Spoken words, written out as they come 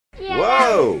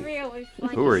Hello! Really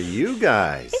funny. Who are you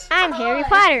guys? I'm Harry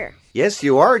Potter. Yes,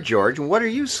 you are, George. And what are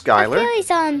you, Skylar? A fairy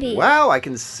zombie. Wow, I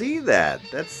can see that.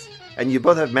 And you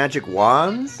both have magic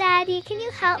wands? Daddy, can you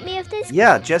help me with this?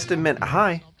 Yeah, just a minute.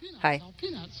 Hi. Hi.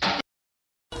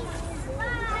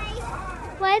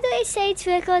 Why do they say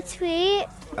trick or treat?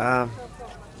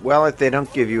 Well, if they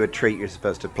don't give you a treat, you're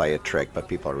supposed to play a trick, but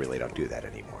people really don't do that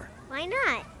anymore. Why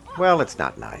not? Well, it's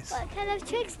not nice. What kind of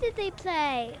tricks did they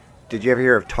play? Did you ever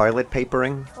hear of toilet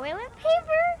papering? Toilet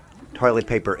paper? Toilet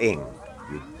papering.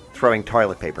 You're throwing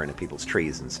toilet paper into people's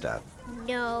trees and stuff.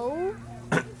 No.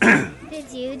 Did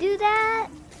you do that?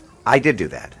 I did do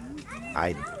that.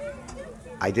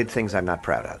 I did things I'm not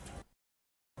proud of.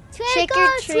 Trick or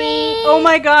treat. Oh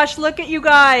my gosh, look at you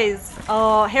guys.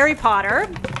 Oh, Harry Potter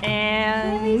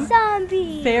and Fairy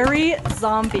zombie. Fairy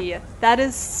Zombie. That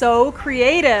is so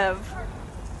creative.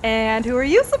 And who are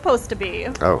you supposed to be?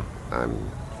 Oh, I'm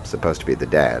supposed to be the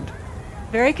dad.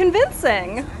 Very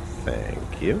convincing.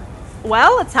 Thank you.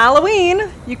 Well, it's Halloween.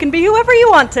 You can be whoever you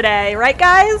want today, right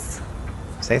guys?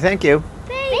 Say thank you.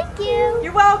 Thank you.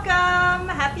 You're welcome.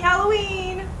 Happy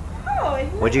Halloween. Oh,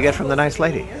 What'd you get from the nice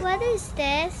lady? What is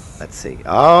this? Let's see.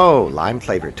 Oh,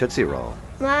 lime-flavored Tootsie Roll.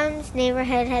 Mom's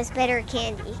neighborhood has better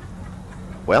candy.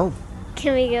 Well,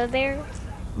 Can we go there?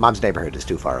 Mom's neighborhood is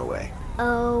too far away.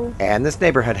 Oh. And this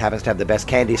neighborhood happens to have the best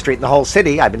candy street in the whole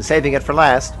city. I've been saving it for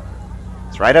last.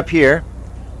 It's right up here.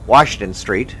 Washington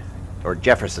Street. Or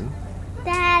Jefferson.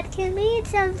 Dad, can we eat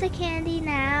some of the candy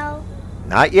now?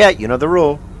 Not yet. You know the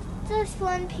rule. Just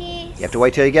one piece. You have to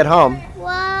wait till you get home.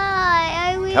 Why?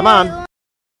 I really Come on. want-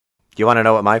 Do you want to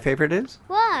know what my favorite is?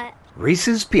 What?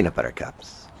 Reese's Peanut Butter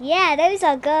Cups. Yeah, those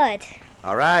are good.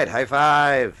 All right, high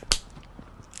five.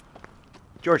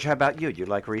 George, how about you? You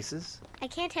like Reese's? I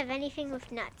can't have anything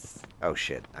with nuts. Oh,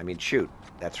 shit. I mean, shoot.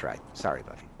 That's right. Sorry,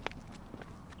 Buffy.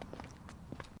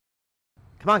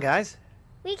 Come on, guys.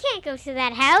 We can't go to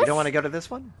that house. You don't want to go to this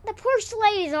one? The porch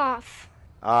light is off.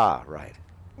 Ah, right.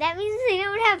 That means they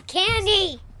don't have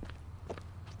candy.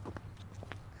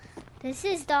 This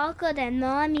is darker than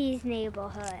Mommy's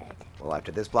neighborhood. Well,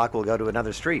 after this block, we'll go to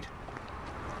another street.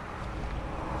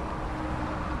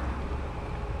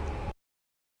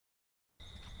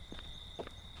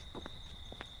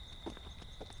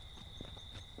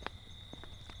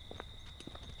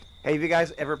 Hey, have you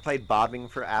guys ever played bobbing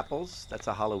for apples? That's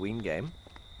a Halloween game.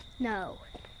 No.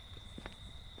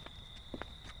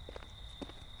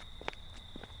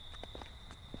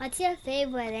 What's your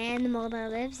favorite animal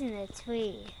that lives in a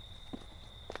tree?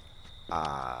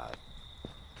 A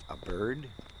bird?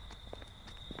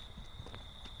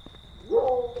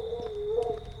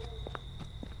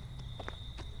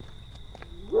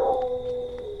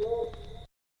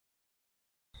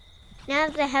 Now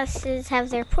the houses have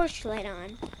their porch light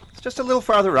on. It's just a little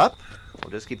farther up.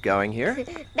 We'll just keep going here.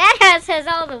 That house has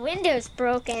all the windows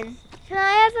broken. Can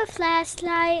I have a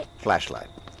flashlight? Flashlight.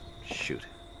 Shoot.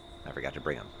 I forgot to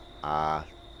bring them.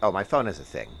 Oh, my phone is a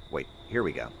thing. Wait, here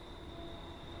we go.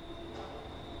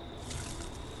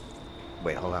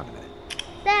 Wait, hold on a minute.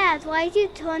 Dad, why'd you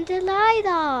turn the light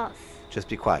off? Just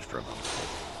be quiet for a moment.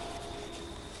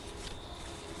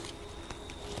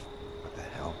 What the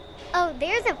hell? Oh,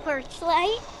 there's a porch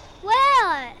light.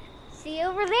 Well, see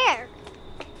over there.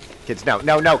 Kids,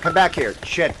 no, come back here.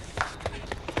 Shit.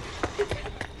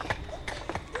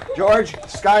 George,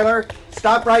 Skylar,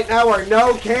 stop right now or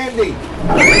no candy.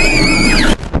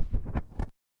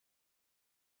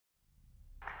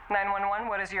 911,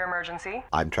 what is your emergency?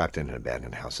 I'm trapped in an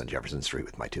abandoned house on Jefferson Street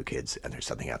with my two kids, and there's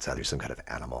something outside. There's some kind of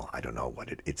animal. I don't know what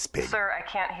it's big. Sir, I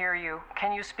can't hear you.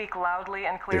 Can you speak loudly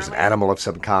and clearly? There's an animal of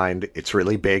some kind. It's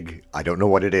really big. I don't know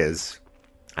what it is.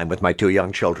 I'm with my two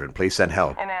young children. Please send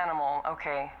help. An animal,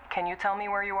 okay. Can you tell me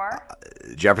where you are?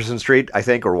 Jefferson Street, I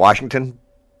think, or Washington?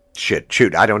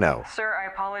 Shoot, I don't know. Sir, I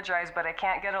apologize, but I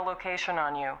can't get a location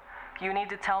on you. You need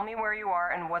to tell me where you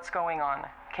are and what's going on.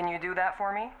 Can you do that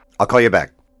for me? I'll call you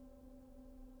back.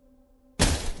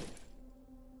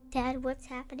 Dad, what's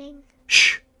happening?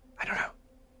 Shh, I don't know.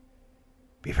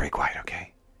 Be very quiet,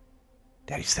 okay?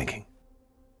 Daddy's thinking.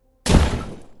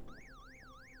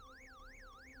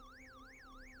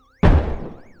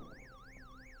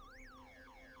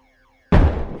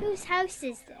 Whose house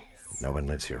is this? No one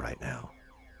lives here right now.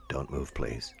 Don't move,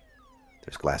 please.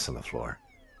 There's glass on the floor.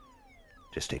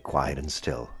 Just stay quiet and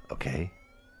still, okay?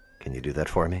 Can you do that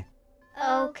for me?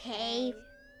 Okay.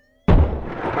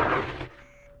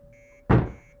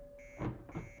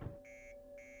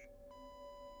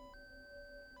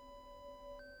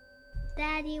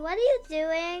 Daddy, what are you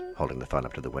doing? Holding the phone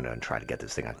up to the window and try to get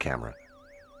this thing on camera.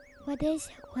 What is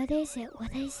it? What is it?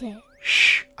 What is it?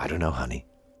 Shh, I don't know, honey.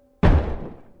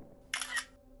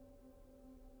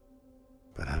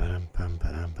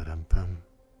 Ba-dum-ba-dum-bum.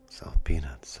 Salt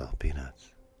peanuts, salt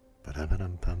peanuts.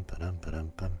 Ba-dum-ba-dum-bum,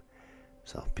 ba-dum-ba-dum-bum.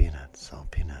 Salt peanuts,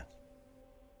 salt peanuts.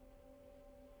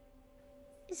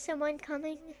 Is someone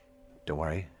coming? Don't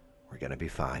worry, we're gonna be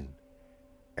fine.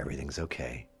 Everything's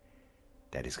okay.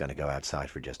 Daddy's gonna go outside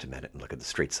for just a minute and look at the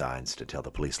street signs to tell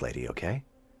the police lady, okay?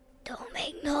 Don't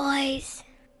make noise.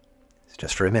 It's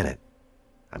just for a minute.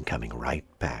 I'm coming right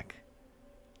back.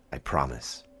 I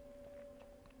promise.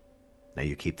 Now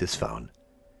you keep this phone.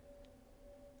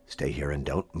 Stay here and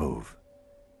don't move.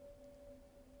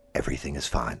 Everything is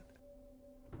fine.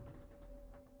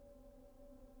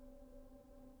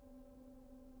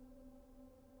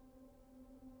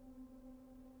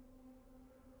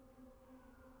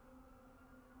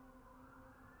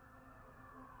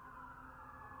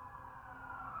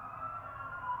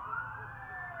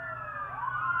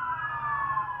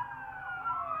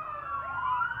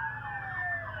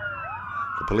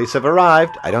 The police have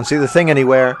arrived. I don't see the thing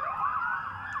anywhere.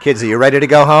 Kids, are you ready to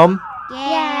go home?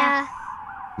 Yeah.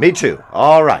 Me too.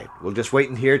 All right. We'll just wait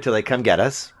in here till they come get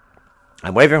us.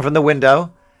 I'm waving from the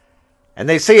window. And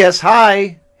they see us.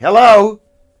 Hi. Hello.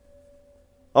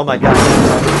 Oh, my God.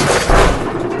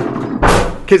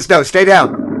 Kids, no. Stay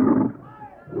down.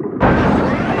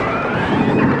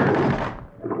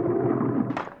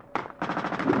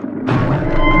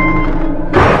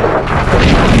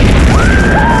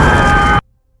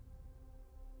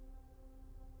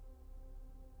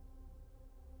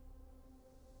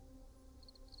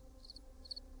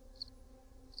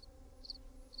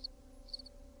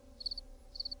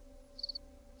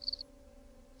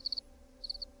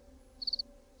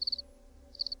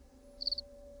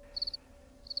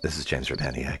 This is James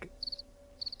Urbaniak.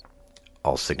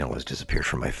 All signal has disappeared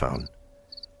from my phone.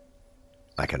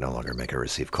 I can no longer make or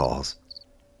receive calls.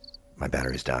 My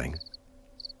battery's dying.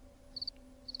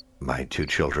 My 2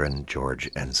 children, George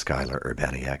and Skylar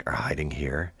Urbaniak, are hiding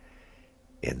here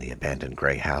in the abandoned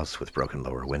gray house with broken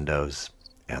lower windows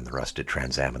and the rusted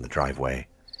Trans Am in the driveway.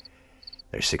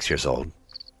 They're 6 years old.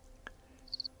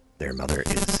 Their mother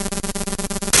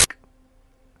is...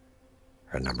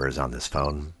 Her number is on this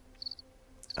phone.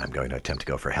 I'm going to attempt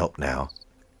to go for help now.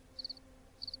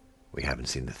 We haven't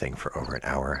seen the thing for over an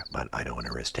hour, but I don't want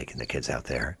to risk taking the kids out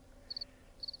there.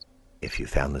 If you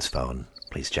found this phone,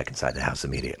 please check inside the house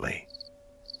immediately.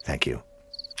 Thank you.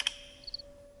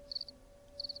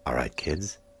 All right,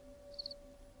 kids.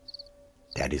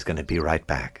 Daddy's going to be right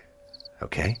back.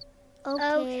 Okay?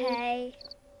 Okay.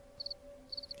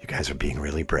 You guys are being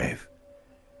really brave.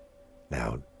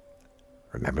 Now,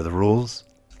 remember the rules?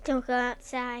 Don't go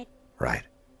outside. Right.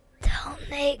 Don't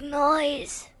make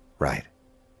noise. Right.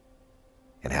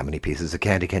 And how many pieces of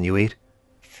candy can you eat?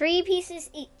 3 pieces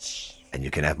each. And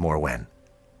you can have more when?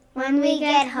 When we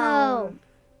get home.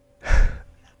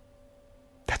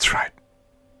 That's right.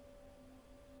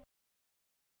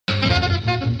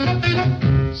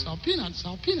 Salt peanuts,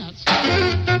 salt peanuts.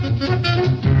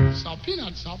 Salt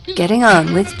peanuts, salt peanuts. Getting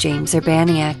On with James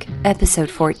Urbaniak, Episode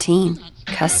 14,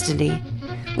 Custody,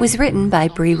 was written by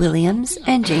Bree Williams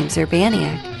and James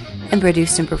Urbaniak, and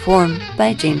produced and performed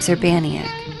by James Urbaniak.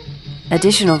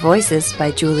 Additional voices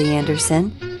by Julie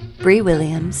Anderson, Bree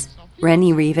Williams,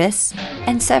 Rennie Rivas,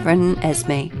 and Severin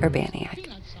Esme Urbaniak.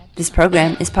 This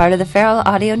program is part of the Feral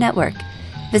Audio Network.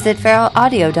 Visit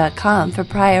feralaudio.com for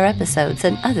prior episodes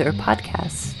and other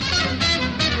podcasts.